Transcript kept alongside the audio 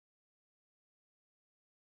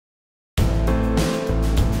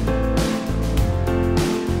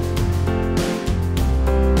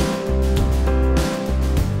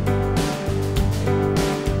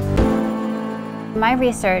my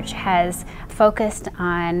research has focused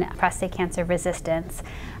on prostate cancer resistance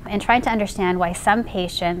and trying to understand why some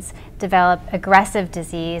patients develop aggressive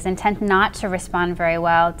disease and tend not to respond very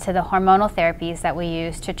well to the hormonal therapies that we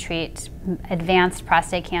use to treat advanced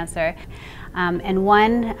prostate cancer. And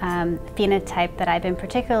one phenotype that I've been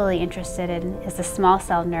particularly interested in is the small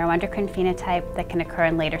cell neuroendocrine phenotype that can occur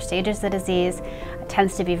in later stages of the disease. It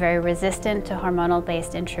tends to be very resistant to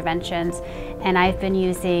hormonal-based interventions, and I've been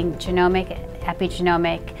using genomic,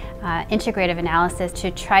 epigenomic, integrative analysis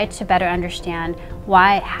to try to better understand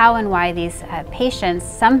how and why these patients,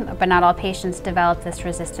 some but not all patients, develop this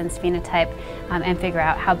resistance phenotype and figure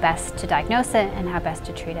out how best to diagnose it and how best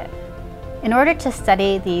to treat it. In order to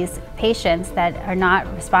study these patients that are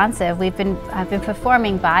not responsive, I've been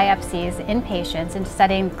performing biopsies in patients and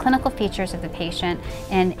studying clinical features of the patient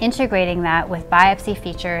and integrating that with biopsy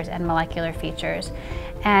features and molecular features.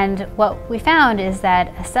 And what we found is that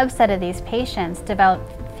a subset of these patients develop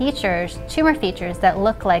features, tumor features, that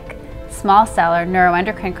look like small cell or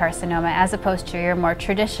neuroendocrine carcinoma as opposed to your more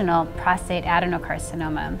traditional prostate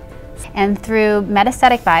adenocarcinoma. And through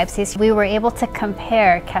metastatic biopsies, we were able to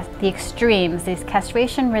compare the extremes, these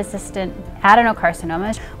castration-resistant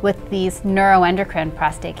adenocarcinomas, with these neuroendocrine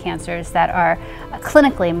prostate cancers that are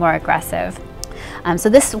clinically more aggressive. So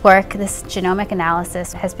this work, this genomic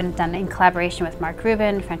analysis, has been done in collaboration with Mark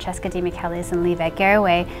Rubin, Francesca DiMichelis, and Levi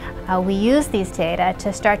Garraway. We use these data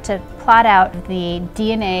to start to plot out the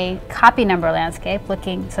DNA copy number landscape,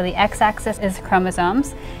 so the x-axis is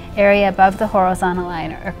chromosomes, area above the horizontal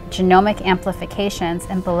line are genomic amplifications,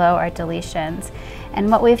 and below are deletions.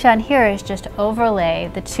 And what we've done here is just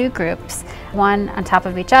overlay the two groups, one on top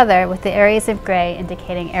of each other, with the areas of gray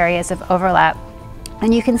indicating areas of overlap.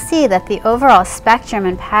 And you can see that the overall spectrum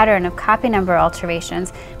and pattern of copy number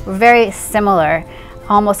alterations were very similar,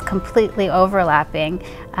 almost completely overlapping,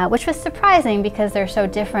 which was surprising because they're so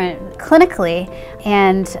different clinically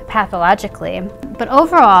and pathologically. But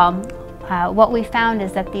overall, what we found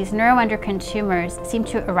is that these neuroendocrine tumors seem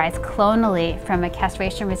to arise clonally from a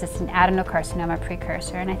castration-resistant adenocarcinoma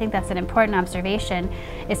precursor, and I think that's an important observation.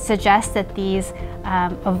 It suggests that these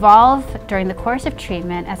evolve during the course of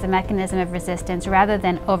treatment as a mechanism of resistance rather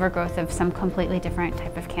than overgrowth of some completely different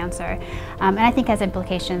type of cancer, and I think has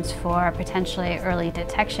implications for potentially early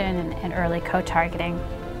detection and early co-targeting.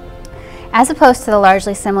 As opposed to the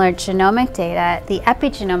largely similar genomic data, the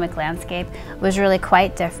epigenomic landscape was really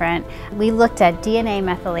quite different. We looked at DNA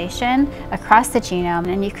methylation across the genome,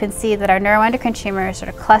 and you can see that our neuroendocrine tumors sort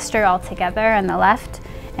of cluster all together on the left,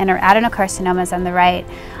 and our adenocarcinomas on the right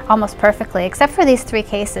almost perfectly, except for these three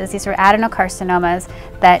cases. These were adenocarcinomas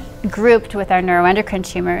that grouped with our neuroendocrine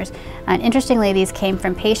tumors. And interestingly, these came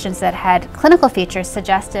from patients that had clinical features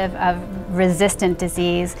suggestive of resistant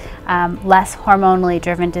disease, less hormonally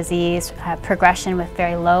driven disease, progression with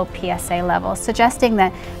very low PSA levels, suggesting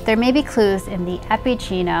that there may be clues in the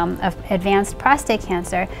epigenome of advanced prostate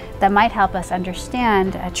cancer that might help us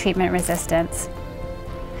understand treatment resistance.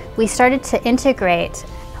 We started to integrate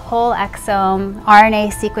whole exome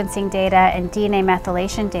RNA sequencing data and DNA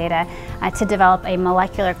methylation data to develop a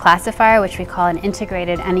molecular classifier, which we call an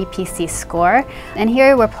integrated NEPC score. And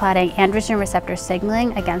here we're plotting androgen receptor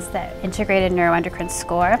signaling against the integrated neuroendocrine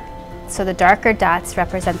score. So the darker dots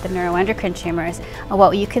represent the neuroendocrine tumors. And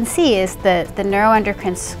what you can see is the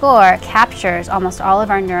neuroendocrine score captures almost all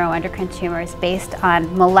of our neuroendocrine tumors based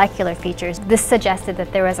on molecular features. This suggested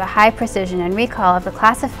that there was a high precision and recall of the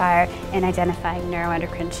classifier in identifying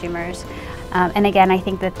neuroendocrine tumors. And again, I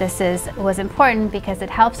think that this was important because it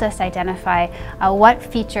helps us identify what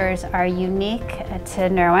features are unique to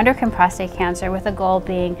neuroendocrine prostate cancer, with the goal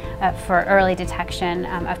being for early detection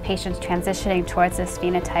of patients transitioning towards this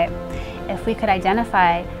phenotype. If we could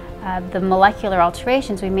identify the molecular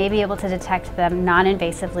alterations, we may be able to detect them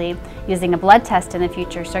non-invasively using a blood test in the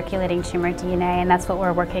future, circulating tumor DNA, and that's what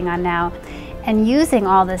we're working on now. And using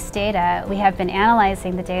all this data, we have been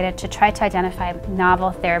analyzing the data to try to identify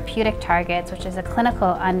novel therapeutic targets, which is a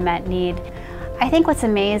clinical unmet need. I think what's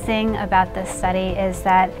amazing about this study is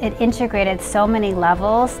that it integrated so many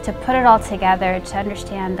levels to put it all together to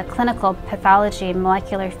understand the clinical pathology and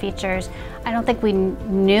molecular features. I don't think we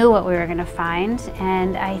knew what we were going to find,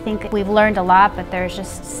 and I think we've learned a lot, but there's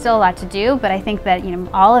just still a lot to do. But I think that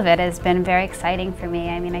all of it has been very exciting for me.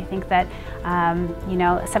 I mean, I think that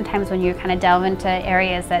sometimes when you kind of delve into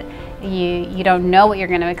areas that you don't know what you're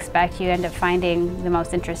going to expect, you end up finding the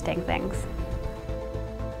most interesting things.